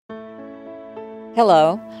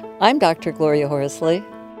Hello, I'm Dr. Gloria Horsley.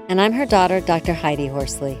 And I'm her daughter, Dr. Heidi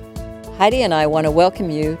Horsley. Heidi and I want to welcome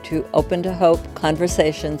you to Open to Hope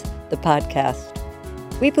Conversations, the podcast.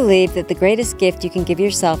 We believe that the greatest gift you can give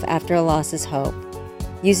yourself after a loss is hope,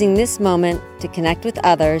 using this moment to connect with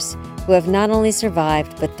others who have not only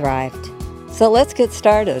survived but thrived. So let's get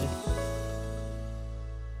started.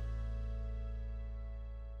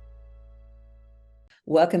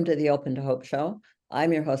 Welcome to the Open to Hope show.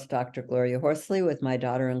 I'm your host, Dr. Gloria Horsley, with my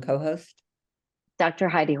daughter and co-host, Dr.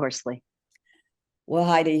 Heidi Horsley. Well,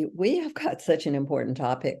 Heidi, we have got such an important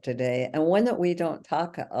topic today, and one that we don't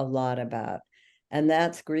talk a lot about, and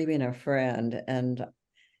that's grieving a friend. And,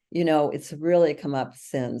 you know, it's really come up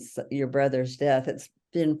since your brother's death. It's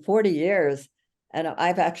been 40 years, and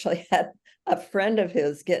I've actually had a friend of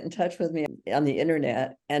his get in touch with me on the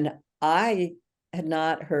internet, and I had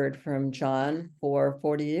not heard from John for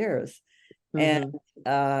 40 years. And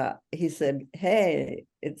he said, hey,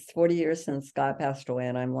 it's 40 years since Scott passed away.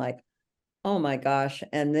 And I'm like, oh my gosh.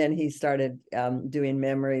 And then he started doing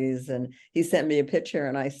memories, and he sent me a picture,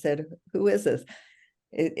 and I said, who is this?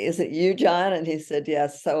 Is it you, John? And he said,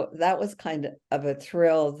 yes. So that was kind of a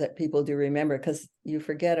thrill that people do remember, because you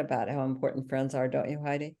forget about how important friends are, don't you,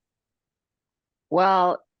 Heidi?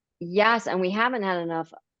 Well, yes. And we haven't had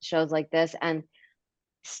enough shows like this. And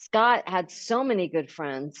Scott had so many good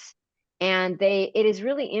friends, and it has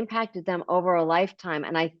really impacted them over a lifetime.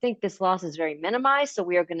 And I think this loss is very minimized. So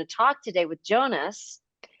we are going to talk today with Jonas,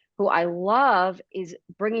 who I love, is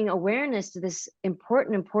bringing awareness to this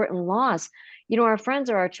important loss. You know, our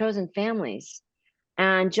friends are our chosen families.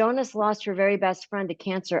 And Jonas lost her very best friend to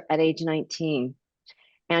cancer at age 19.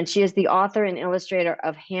 And she is the author and illustrator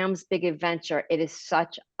of Ham's Big Adventure. It is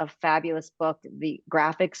such a fabulous book. The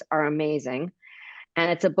graphics are amazing.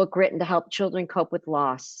 And it's a book written to help children cope with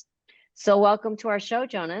loss. So welcome to our show,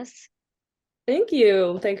 Jonas. Thank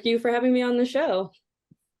you. Thank you for having me on the show.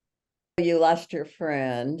 You lost your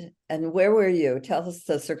friend, and where were you? Tell us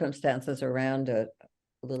the circumstances around it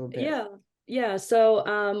a little bit. Yeah.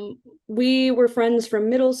 So we were friends from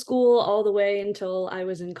middle school all the way until I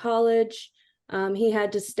was in college. He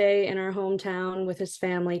had to stay in our hometown with his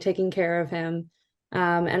family, taking care of him.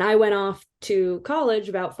 And I went off to college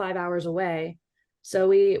about 5 hours away. So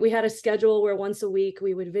we had a schedule where once a week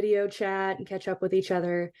we would video chat and catch up with each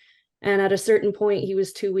other. And at a certain point, he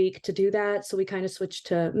was too weak to do that. So we kind of switched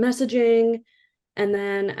to messaging. And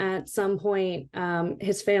then at some point,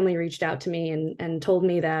 his family reached out to me and told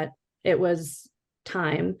me that it was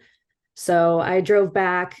time. So I drove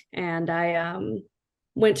back, and I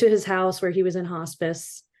went to his house where he was in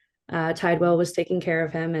hospice. Tidewell was taking care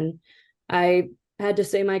of him, and I had to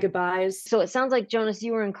say my goodbyes. So it sounds like, Jonas,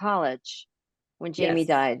 you were in college when Jamie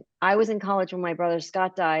died. I was in college when my brother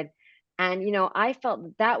Scott died. And, you know, I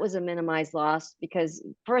felt that was a minimized loss because,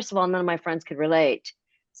 first of all, none of my friends could relate.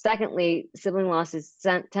 Secondly, sibling loss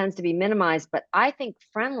tends to be minimized, but I think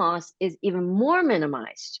friend loss is even more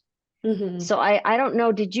minimized. So I don't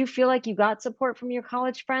know, did you feel like you got support from your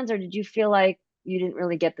college friends, or did you feel like you didn't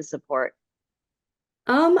really get the support?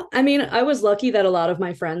 I mean, I was lucky that a lot of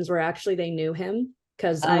my friends they knew him,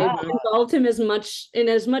 because I involved him as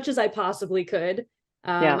much as I possibly could.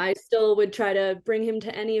 I still would try to bring him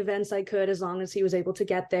to any events I could, as long as he was able to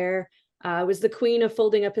get there. I was the queen of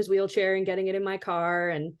folding up his wheelchair and getting it in my car.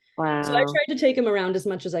 And so I tried to take him around as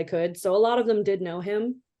much as I could. So a lot of them did know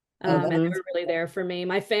him. And they were really there for me.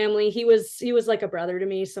 My family, he was like a brother to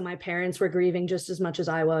me. So my parents were grieving just as much as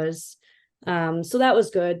I was. So that was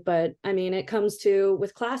good. But I mean, it comes to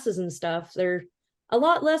with classes and stuff, they're a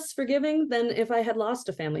lot less forgiving than if I had lost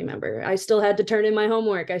a family member. I still had to turn in my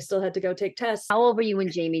homework. I still had to go take tests. How old were you when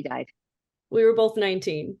Jamie died? We were both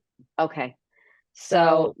 19. Okay.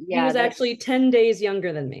 So he was actually 10 days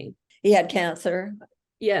younger than me. He had cancer?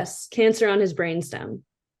 Yes, cancer on his brainstem.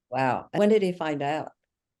 Wow. When did he find out?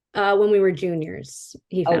 When we were juniors,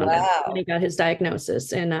 he found out when he got his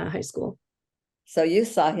diagnosis in high school. So you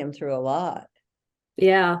saw him through a lot.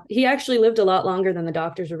 Yeah, he actually lived a lot longer than the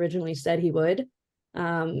doctors originally said he would.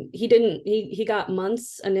 He didn't. He got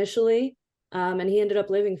months initially, and he ended up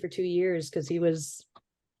living for 2 years because he was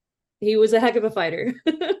a heck of a fighter.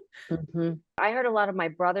 I heard a lot of my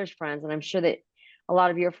brother's friends, and I'm sure that a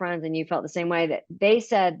lot of your friends and you felt the same way, that they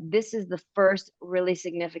said this is the first really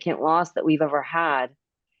significant loss that we've ever had.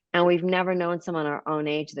 And we've never known someone our own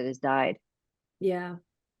age that has died. Yeah.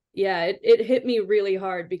 It hit me really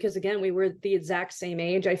hard because, again, we were the exact same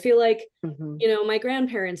age. I feel like, you know, my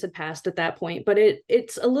grandparents had passed at that point, but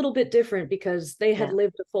it's a little bit different because they had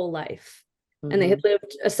lived a full life and they had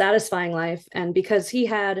lived a satisfying life. And because he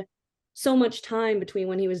had so much time between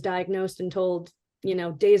when he was diagnosed and told, you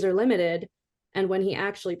know, days are limited, And when he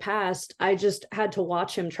actually passed, I just had to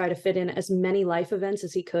watch him try to fit in as many life events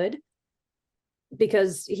as he could,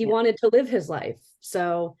 because he wanted to live his life.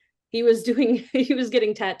 So he was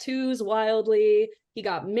getting tattoos wildly. He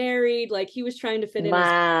got married. Like, he was trying to fit in as much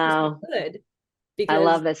as Wow. he could, I because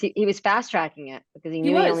love this. He was fast tracking it because he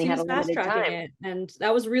knew he only he had was a fast limited tracking time. it. And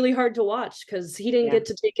that was really hard to watch because he didn't Yeah. get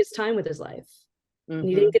to take his time with his life. And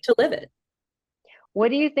he Mhm. didn't get to live it. What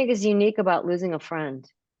do you think is unique about losing a friend?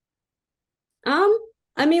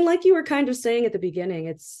 I mean, like you were kind of saying at the beginning,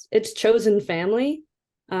 it's chosen family.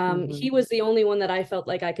 He Mhm. was the only one that I felt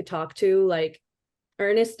like I could talk to, like,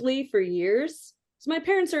 earnestly for years. So my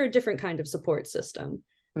parents are a different kind of support system.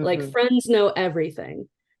 Like, Mhm. friends know everything.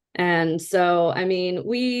 And so, I mean,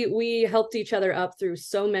 we helped each other up through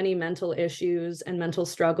so many mental issues and mental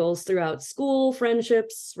struggles throughout school,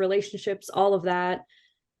 friendships, relationships, all of that.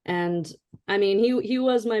 And I mean, he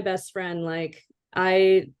was my best friend. Like,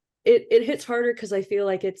 it hits harder because I feel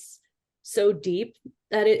like it's so deep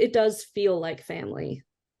that it does feel like family.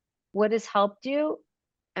 What has helped you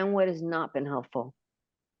and what has not been helpful?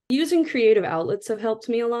 Using creative outlets have helped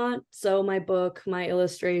me a lot. So my book, my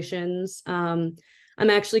illustrations. I'm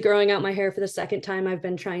actually growing out my hair for the second time. I've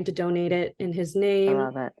been trying to donate it in his I name.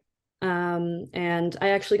 love it. And I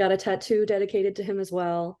actually got a tattoo dedicated to him as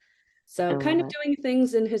well. I So kind love of it. doing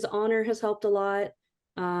things in his honor has helped a lot.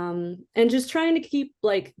 And just trying to keep,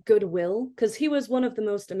 like, goodwill, because he was one of the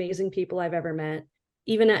most amazing people I've ever met.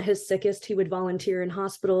 Even at his sickest, he would volunteer in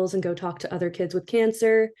hospitals and go talk to other kids with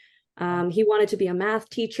cancer. He wanted to be a math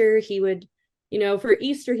teacher. He would, for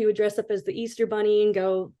Easter, he would dress up as the Easter bunny and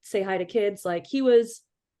go say hi to kids. Like, he was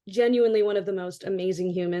genuinely one of the most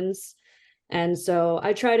amazing humans. And so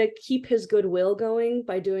I try to keep his goodwill going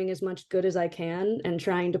by doing as much good as I can and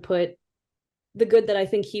trying to put the good that I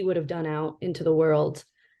think he would have done out into the world.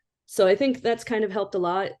 So I think that's kind of helped a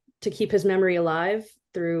lot to keep his memory alive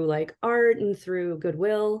through, like, art and through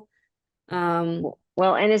goodwill. Well,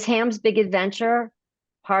 and is Ham's Big Adventure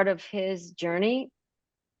part of his journey?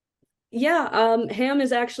 Yeah, Ham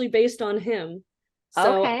is actually based on him.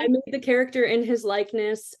 So I Okay. made the character in his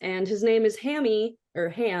likeness, and his name is Hammy, or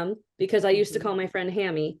Ham, because I used to call my friend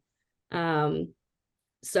Hammy. Um,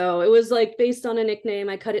 so it was, like, based on a nickname.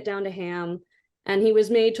 I cut it down to Ham, and he was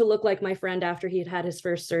made to look like my friend after he had had his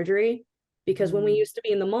first surgery. Because when we used to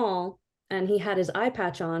be in the mall and he had his eye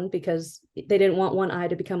patch on because they didn't want one eye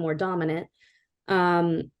to become more dominant,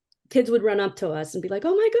 um, kids would run up to us and be like,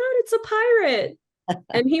 "Oh my God, it's a pirate!"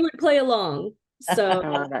 And he would play along. So I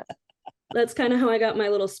love it. that's kind of how I got my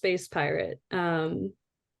little space pirate. And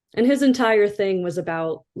his entire thing was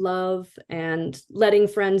about love and letting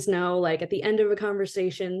friends know, like, at the end of a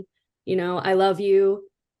conversation, I love you.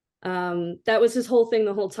 That was his whole thing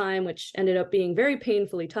the whole time, which ended up being very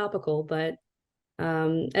painfully topical, but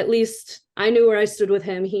at least I knew where I stood with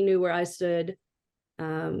him. He knew where I stood,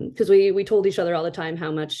 because we told each other all the time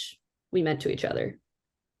how much we meant to each other.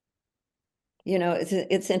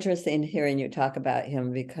 It's interesting hearing you talk about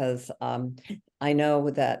him because I know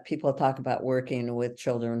that people talk about working with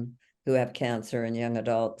children who have cancer and young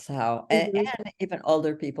adults, and even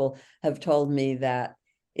older people have told me that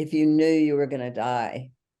if you knew you were going to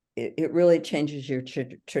die, it really changes your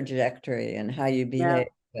trajectory and how you behave.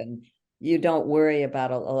 And you don't worry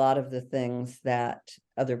about a lot of the things that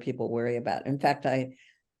other people worry about. In fact,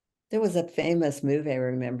 there was a famous movie I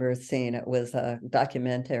remember seeing. It was a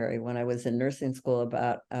documentary when I was in nursing school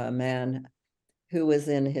about a man who was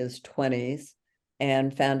in his 20s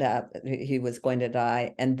and found out that he was going to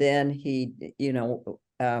die. And then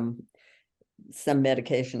some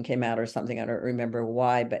medication came out or something. I don't remember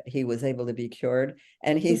why, but he was able to be cured.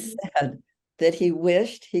 And he said that he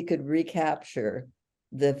wished he could recapture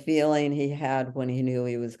the feeling he had when he knew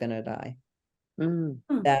he was going to die.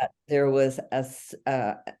 That there was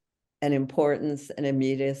an importance and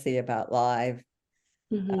immediacy about life,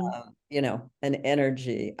 an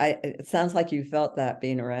energy. It sounds like you felt that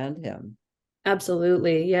being around him.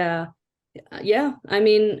 Absolutely. Yeah. Yeah. I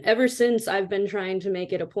mean, ever since, I've been trying to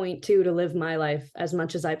make it a point too to live my life as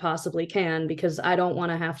much as I possibly can, because I don't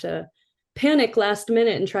want to have to panic last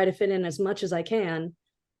minute and try to fit in as much as I can.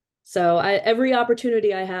 So every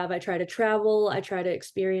opportunity I have, I try to travel, I try to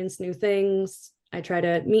experience new things, I try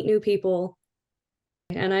to meet new people.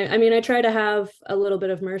 And I mean, I try to have a little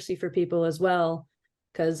bit of mercy for people as well,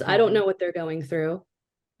 because I don't know what they're going through.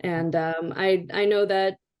 And I know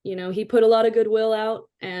that, he put a lot of goodwill out,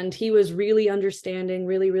 and he was really understanding,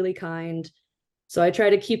 really, really kind. So I try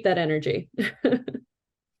to keep that energy.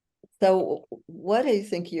 So what do you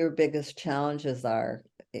think your biggest challenges are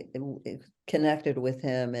connected with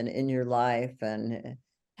him and in your life, and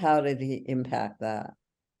how did he impact that?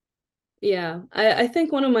 Yeah, I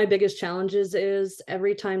think one of my biggest challenges is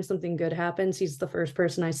every time something good happens, he's the first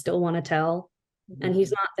person I still want to tell, and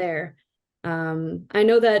he's not there. I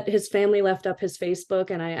know that his family left up his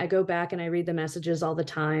Facebook, and I go back and I read the messages all the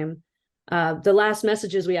time. The last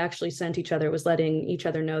messages we actually sent each other was letting each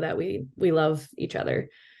other know that we love each other.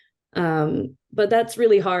 But that's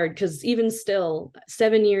really hard because even still,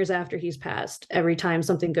 7 years after he's passed, every time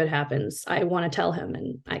something good happens, I want to tell him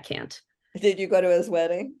and I can't. Did you go to his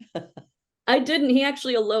wedding? I didn't. He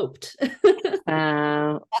actually eloped.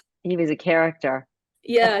 He was a character.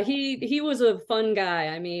 Yeah, he was a fun guy.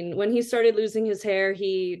 I mean, when he started losing his hair,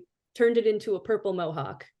 he turned it into a purple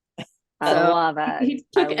mohawk. I So love it. he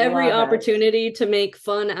took I every love it. opportunity to make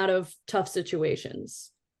fun out of tough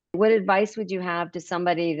situations. What advice would you have to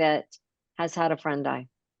somebody that has had a friend die?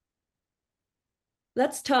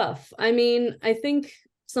 That's tough. I mean, I think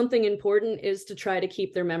something important is to try to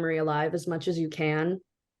keep their memory alive as much as you can.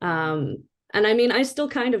 And I mean, I still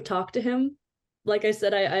kind of talk to him. Like I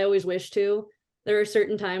said, I always wish to. There are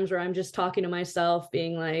certain times where I'm just talking to myself,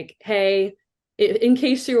 being like, hey, in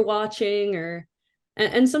case you're watching,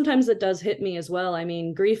 and sometimes it does hit me as well. I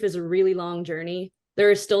mean, grief is a really long journey. There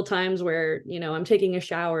are still times where, I'm taking a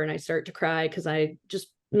shower and I start to cry because I just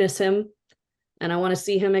miss him and I want to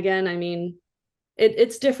see him again. I mean,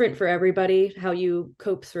 it's different for everybody how you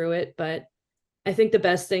cope through it, but I think the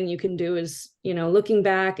best thing you can do is, looking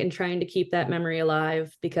back and trying to keep that memory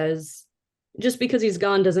alive, because just because he's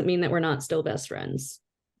gone doesn't mean that we're not still best friends.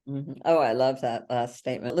 Oh, I love that last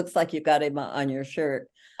statement. Looks like you got him on your shirt.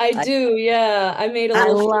 I do, yeah. I made a I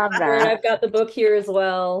little love shirt where that. I've got the book here as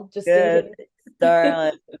well. Just in Good. case.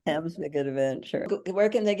 Darling, Ham's Big Adventure. Where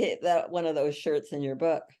can they get one of those shirts in your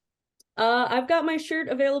book? I've got my shirt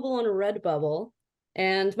available on Redbubble,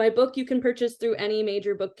 and my book you can purchase through any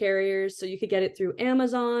major book carriers. So you could get it through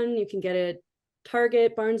Amazon, you can get it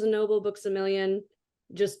Target, Barnes and Noble, Books A Million.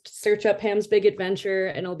 Just search up Ham's Big Adventure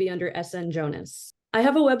and it'll be under SN Jonas. I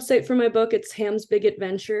have a website for my book. It's Ham's Big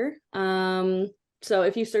Adventure. So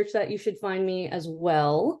if you search that, you should find me as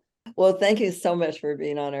well. Well, thank you so much for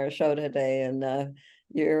being on our show today. And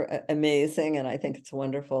you're amazing. And I think it's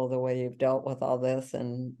wonderful the way you've dealt with all this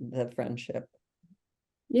and the friendship.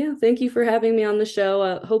 Yeah, thank you for having me on the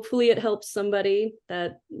show. Hopefully it helps somebody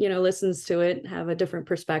that, listens to it have a different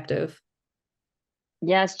perspective.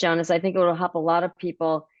 Yes, Jonas, I think it will help a lot of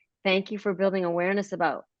people. Thank you for building awareness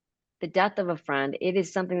about the death of a friend. It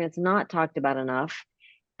is something that's not talked about enough.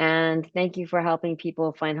 And thank you for helping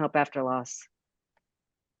people find hope after loss.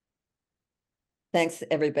 Thanks,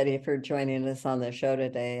 everybody, for joining us on the show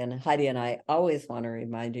today. And Heidi and I always want to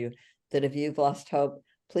remind you that if you've lost hope,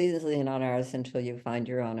 please lean on ours until you find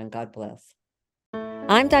your own, and God bless.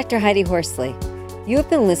 I'm Dr. Heidi Horsley. You have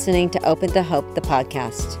been listening to Open to Hope, the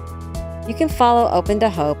podcast. You can follow Open to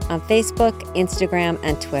Hope on Facebook, Instagram,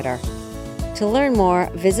 and Twitter. To learn more,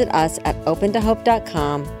 visit us at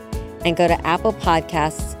opentohope.com and go to Apple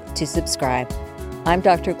Podcasts to subscribe. I'm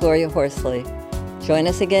Dr. Gloria Horsley. Join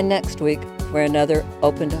us again next week for another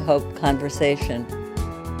Open to Hope conversation,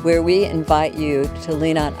 where we invite you to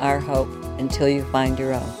lean on our hope until you find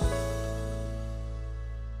your own.